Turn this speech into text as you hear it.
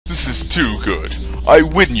This is too good. I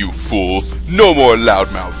win, you fool. No more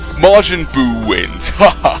loudmouth. Majin Buu wins. Ha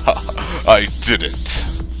ha ha. I did it.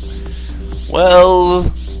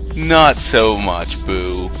 Well, not so much,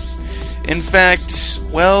 Buu. In fact,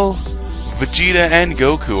 well, Vegeta and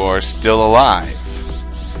Goku are still alive.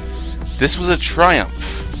 This was a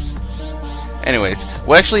triumph. Anyways,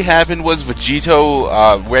 what actually happened was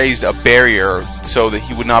Vegito raised a barrier so that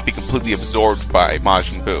he would not be completely absorbed by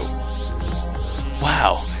Majin Buu.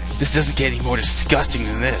 Wow, this doesn't get any more disgusting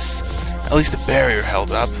than this. At least the barrier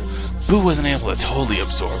held up. Buu wasn't able to totally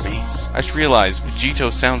absorb me. I just realized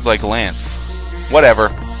Vegito sounds like Lance.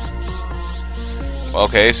 Whatever.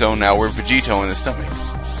 Okay, so now we're Vegito in the stomach.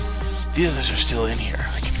 The others are still in here.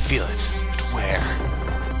 I can feel it. But where?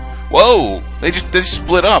 Whoa! They just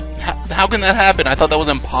split up. How can that happen? I thought that was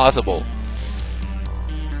impossible.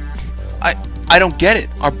 I don't get it.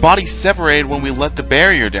 Our bodies separated when we let the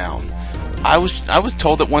barrier down. I was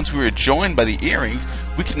told that once we were joined by the earrings,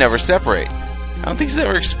 we could never separate. I don't think it's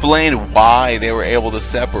ever explained why they were able to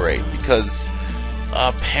separate, because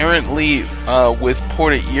apparently with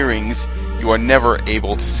porta earrings, you are never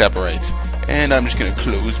able to separate. And I'm just going to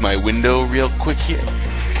close my window real quick here,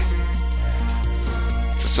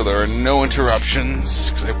 just so there are no interruptions,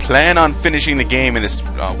 because I plan on finishing the game in this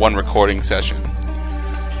one recording session.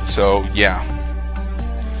 So, yeah.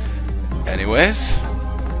 Anyways,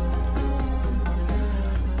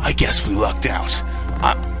 I guess we lucked out.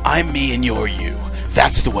 I'm me and you're you.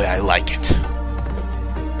 That's the way I like it.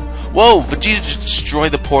 Whoa, Vegeta just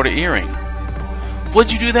destroyed the porta earring.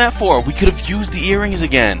 What'd you do that for? We could have used the earrings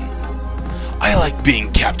again. I like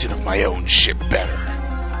being captain of my own ship better.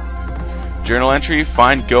 Journal entry,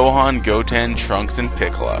 find Gohan, Goten, Trunks, and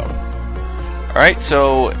Piccolo. Alright,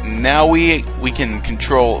 so now we can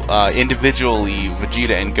control individually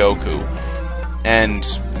Vegeta and Goku and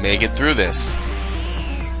make it through this.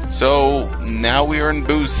 So now we are in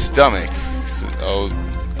Buu's stomach. So,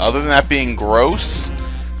 other than that being gross,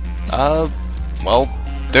 well,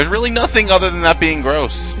 there's really nothing other than that being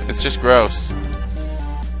gross. It's just gross.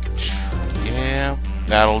 Yeah,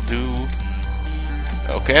 that'll do.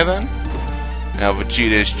 Okay then. Now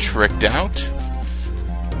Vegeta is tricked out.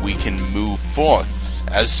 We can move forth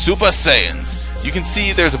as Super Saiyans. You can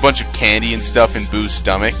see there's a bunch of candy and stuff in Buu's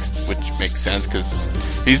stomach, which makes sense because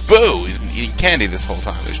he's Buu. He's been eating candy this whole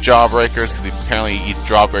time. There's Jawbreakers because he apparently eats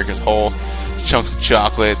Jawbreakers whole. There's chunks of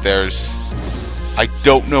chocolate. There's... I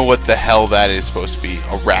don't know what the hell that is supposed to be.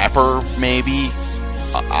 A wrapper, maybe?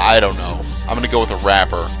 I don't know. I'm going to go with a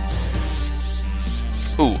wrapper.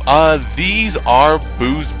 Ooh, these are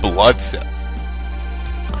Buu's blood cells.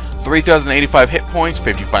 3,085 hit points,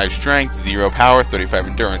 55 strength, 0 power, 35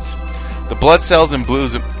 endurance. The blood cells in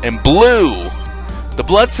Blue's the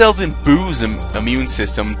blood cells in Buu's immune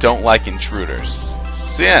system don't like intruders.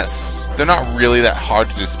 So yes, they're not really that hard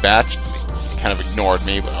to dispatch. They kind of ignored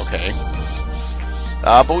me, but okay.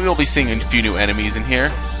 But we will be seeing a few new enemies in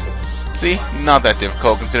here. See, not that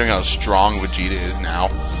difficult considering how strong Vegeta is now.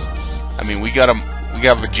 I mean, we got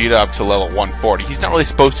Vegeta up to level 140. He's not really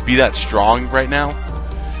supposed to be that strong right now.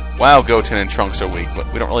 Wow, Goten and Trunks are weak,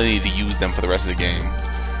 but we don't really need to use them for the rest of the game.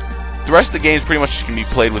 The rest of the game is pretty much just going to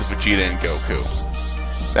be played with Vegeta and Goku.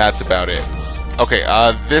 That's about it. Okay,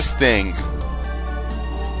 this thing.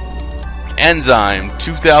 Enzyme,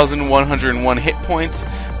 2,101 hit points,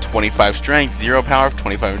 25 strength, 0 power,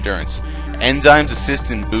 25 endurance. Enzymes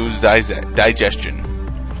assist in Buu's digestion.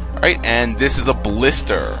 Alright, and this is a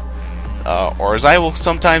blister. Or as I will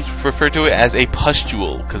sometimes refer to it as a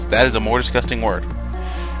pustule, because that is a more disgusting word.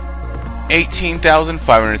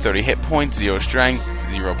 18,530 hit points, 0 strength,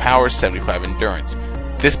 0 power, 75 endurance.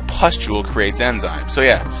 This pustule creates enzymes. So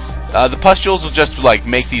yeah, the pustules will just like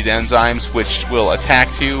make these enzymes which will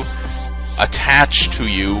attach to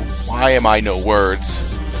you. Why am I no words?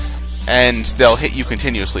 And they'll hit you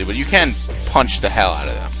continuously, but you can punch the hell out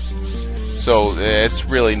of them. So it's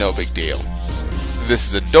really no big deal. This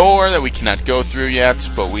is a door that we cannot go through yet,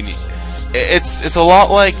 but we need. It's a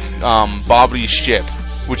lot like Bobbly's ship,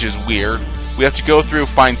 which is weird. We have to go through,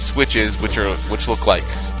 find switches which look like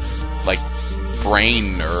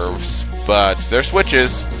brain nerves, but they're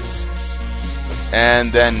switches,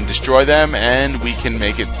 and then destroy them, and we can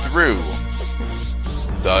make it through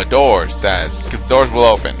the doors. Because the doors will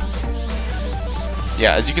open.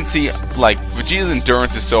 Yeah, as you can see, like Vegeta's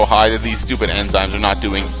endurance is so high that these stupid enzymes are not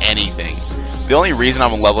doing anything. The only reason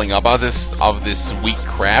I'm leveling up of this weak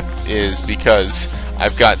crap is because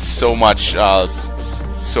I've got so much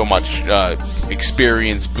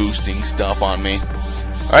experience boosting stuff on me.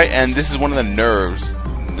 Alright, and this is one of the nerves.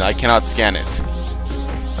 I cannot scan it.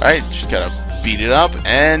 Alright, just gotta beat it up,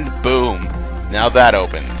 and boom. Now that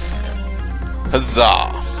opens.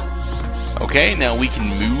 Huzzah! Okay, now we can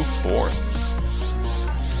move forth.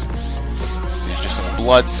 There's just some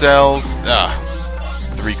blood cells.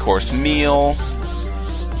 3-course meal.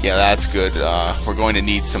 Yeah, that's good. We're going to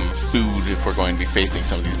need some food if we're going to be facing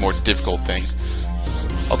some of these more difficult things.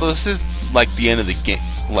 Although this is like the end of the game.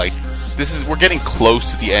 Like, we're getting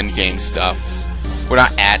close to the end game stuff. We're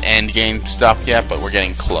not at end game stuff yet, but we're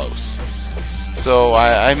getting close. So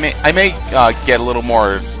I may get a little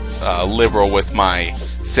more liberal with my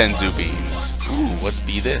senzu beans. Ooh, what'd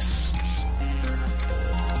be this?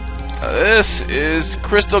 This is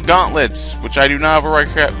crystal gauntlets, which I do not have a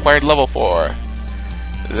required level for.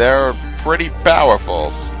 They're pretty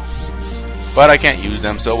powerful, but I can't use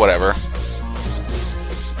them, so whatever.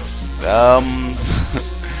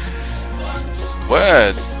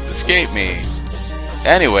 Words escape me.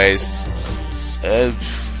 Anyways,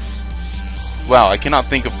 wow, I cannot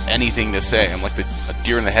think of anything to say. I'm like a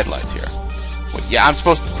deer in the headlights here. Wait, yeah,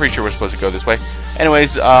 pretty sure we're supposed to go this way.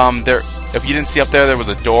 Anyways, if you didn't see up there, there was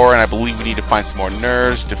a door, and I believe we need to find some more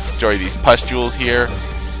nerves to destroy these pustules here.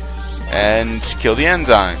 And kill the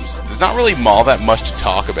enzymes. There's not really all that much to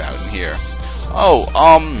talk about in here. Oh,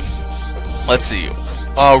 let's see.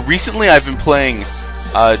 Recently I've been playing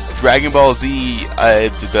Dragon Ball Z,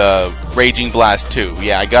 the Raging Blast 2.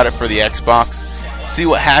 Yeah, I got it for the Xbox. See,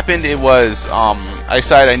 what happened, it was, I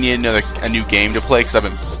decided I needed a new game to play because I've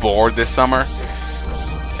been bored this summer.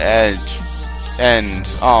 And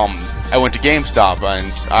I went to GameStop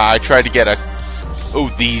and I tried to get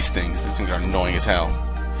these things. These things are annoying as hell.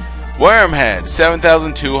 Wormhead,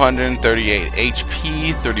 7,238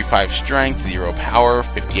 HP, 35 strength, 0 power,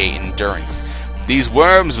 58 endurance. These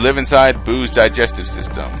worms live inside Boo's digestive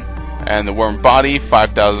system. And the worm body,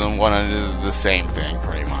 5,100, the same thing,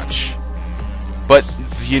 pretty much. But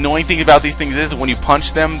the annoying thing about these things is when you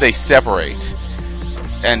punch them, they separate.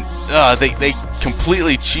 And they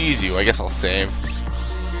completely cheese you. I guess I'll save.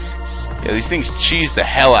 Yeah, these things cheese the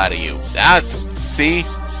hell out of you. See?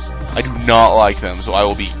 I do not like them, so I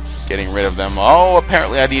will be getting rid of them. Oh,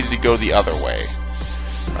 apparently I needed to go the other way.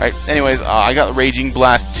 Right, anyways, I got Raging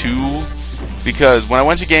Blast 2 because when I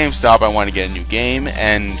went to GameStop, I wanted to get a new game,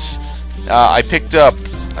 and I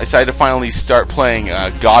decided to finally start playing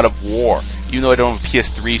God of War. Even though I don't have a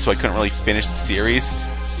PS3, so I couldn't really finish the series,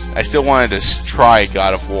 I still wanted to try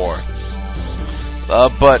God of War.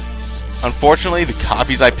 But unfortunately, the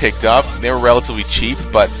copies I picked up, they were relatively cheap,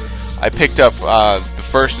 but I picked up the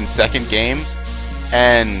first and second game,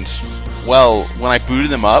 and, well, when I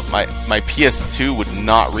booted them up, my PS2 would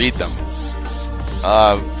not read them.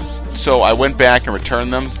 So I went back and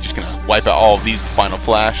returned them. Just gonna wipe out all of these with Final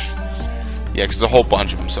Flash. Yeah, because there's a whole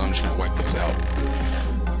bunch of them, so I'm just gonna wipe those out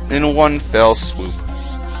in one fell swoop.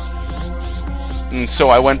 And so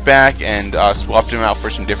I went back and swapped them out for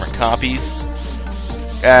some different copies.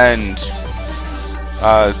 And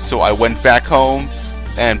so I went back home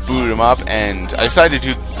and booted them up, and I decided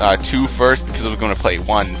to do 2 first because I was going to play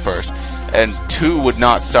 1 first, and 2 would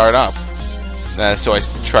not start up. So I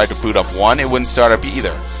tried to boot up 1, it wouldn't start up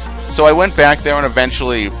either. So I went back there, and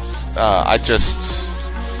eventually at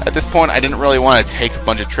this point I didn't really want to take a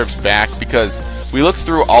bunch of trips back because we looked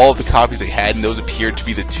through all of the copies they had, and those appeared to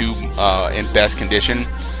be the 2 in best condition.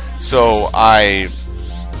 So I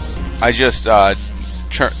just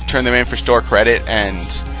turned them in for store credit,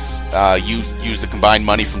 and you used the combined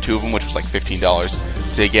money from 2 of them, which was like $15,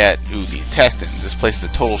 to get the intestine. This place is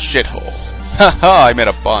a total shithole. Haha, I made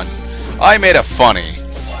a pun. I made a funny.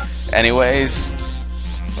 Anyways,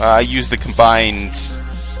 I used the combined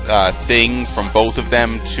thing from both of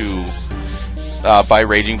them to buy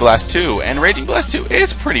Raging Blast 2. And Raging Blast 2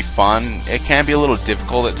 is pretty fun. It can be a little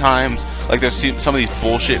difficult at times. Like, there's some of these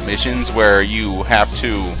bullshit missions where you have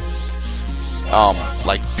to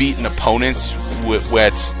like beat an opponent with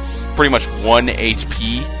pretty much 1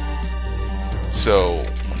 HP. So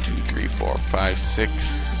 1, 2, 3, 4, 5, 6.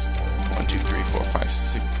 1, 2, 3, 4, 5,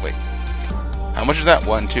 6. Wait, how much is that?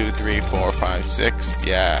 1, 2, 3, 4, 5, 6.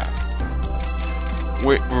 Yeah,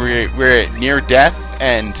 we're near death,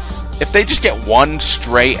 and if they just get 1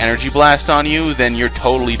 stray energy blast on you, then you're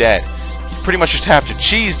totally dead. You pretty much just have to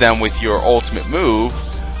cheese them with your ultimate move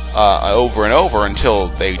over and over until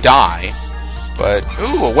they die. But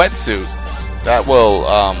ooh, a wetsuit. That will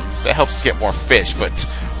that helps us get more fish, but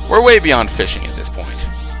we're way beyond fishing at this point.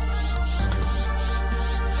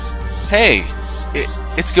 Hey,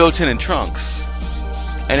 it's Goten and Trunks.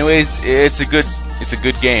 Anyways, it's a good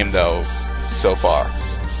game though so far.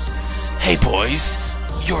 Hey boys,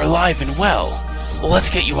 you're alive and well. Well, let's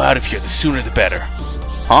get you out of here. The sooner the better.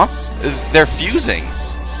 Huh? They're fusing.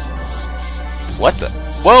 What the?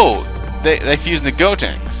 Whoa! they fuse into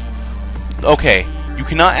Gotenks. Okay, you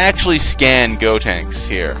cannot actually scan Gotenks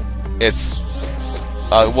here. It's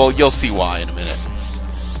well, you'll see why in a minute.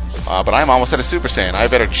 But I'm almost at a Super Saiyan. I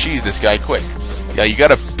better cheese this guy quick. Yeah, you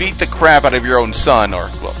gotta beat the crap out of your own son, or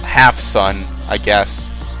well, half son, I guess,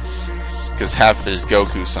 because half is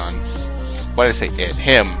Goku's son. Why did I say it?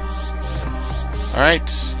 Him. All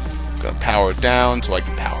right. Gonna power it down so I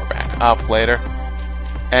can power back up later.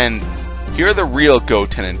 And here are the real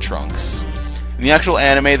Goten and Trunks. In the actual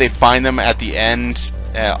anime, they find them at the end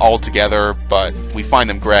all together, but we find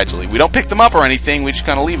them gradually. We don't pick them up or anything, we just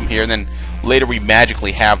kind of leave them here, and then later we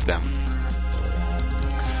magically have them.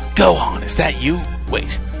 Gohan, is that you?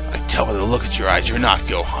 Wait, I can tell by the look at your eyes you're not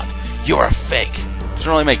Gohan. You're a fake.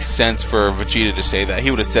 Doesn't really make sense for Vegeta to say that. He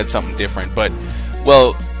would have said something different, but,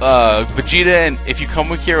 well, Vegeta, and if you come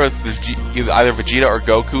here with either Vegeta or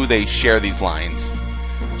Goku, they share these lines.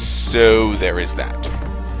 So there is that.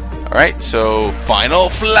 Alright, so Final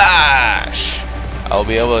Flash! I'll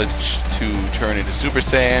be able to turn into Super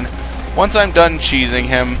Saiyan once I'm done cheesing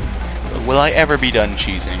him. Will I ever be done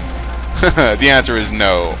cheesing? The answer is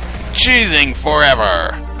no. Cheesing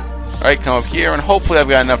forever! Alright, come up here, and hopefully I've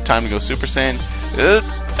got enough time to go Super Saiyan.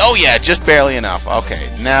 Oh yeah, just barely enough.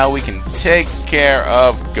 Okay, now we can take care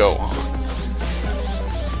of Gohan.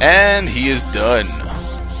 And he is done.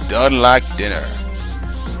 Done like dinner.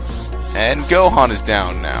 And Gohan is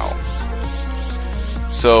down now.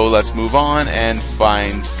 So let's move on and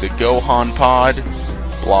find the Gohan pod.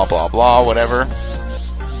 Blah blah blah, whatever.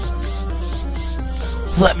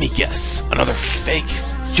 Let me guess. Another fake?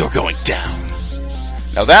 You're going down.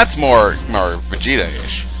 Now that's more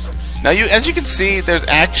Vegeta-ish. Now, as you can see, there's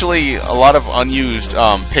actually a lot of unused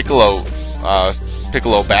Piccolo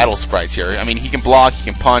battle sprites here. I mean, he can block, he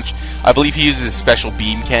can punch. I believe he uses a special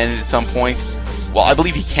beam cannon at some point. Well, I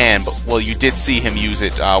believe he can, but, well, you did see him use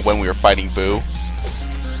it when we were fighting Boo.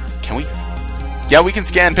 Can we? Yeah, we can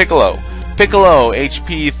scan Piccolo. Piccolo,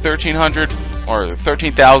 HP 1300, or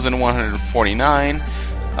 13,149.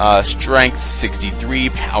 Strength 63,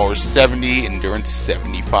 power 70, endurance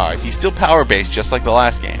 75. He's still power-based, just like the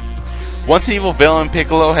last game. Once an evil villain,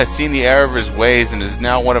 Piccolo has seen the error of his ways and is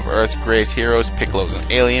now one of Earth's greatest heroes. Piccolo is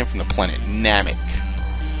an alien from the planet Namek.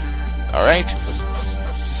 Alright.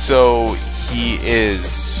 So, he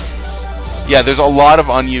is... Yeah, there's a lot of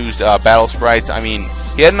unused battle sprites. I mean,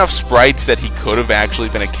 he had enough sprites that he could have actually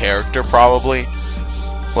been a character, probably.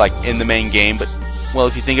 Like, in the main game. But, well,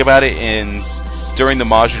 if you think about it, during the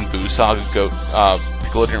Majin Buu saga,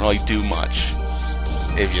 Piccolo didn't really do much.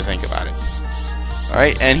 If you think about it.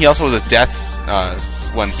 Alright, and he also has a death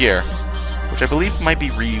one here, which I believe might be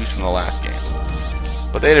reused from the last game.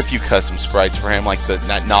 But they had a few custom sprites for him, like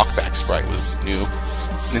that knockback sprite was new.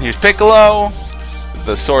 And then here's Piccolo,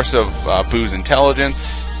 the source of Boo's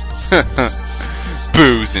intelligence.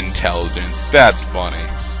 Boo's intelligence, that's funny.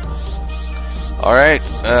 Alright,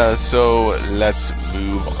 so let's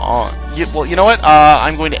move on. Yeah, well, you know what?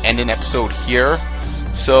 I'm going to end an episode here.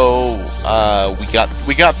 So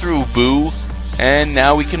we got through Boo. And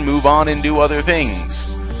now we can move on and do other things.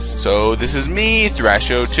 So this is me,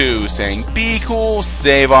 Thrasho2, saying be cool,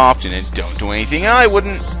 save often, and don't do anything I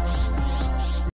wouldn't.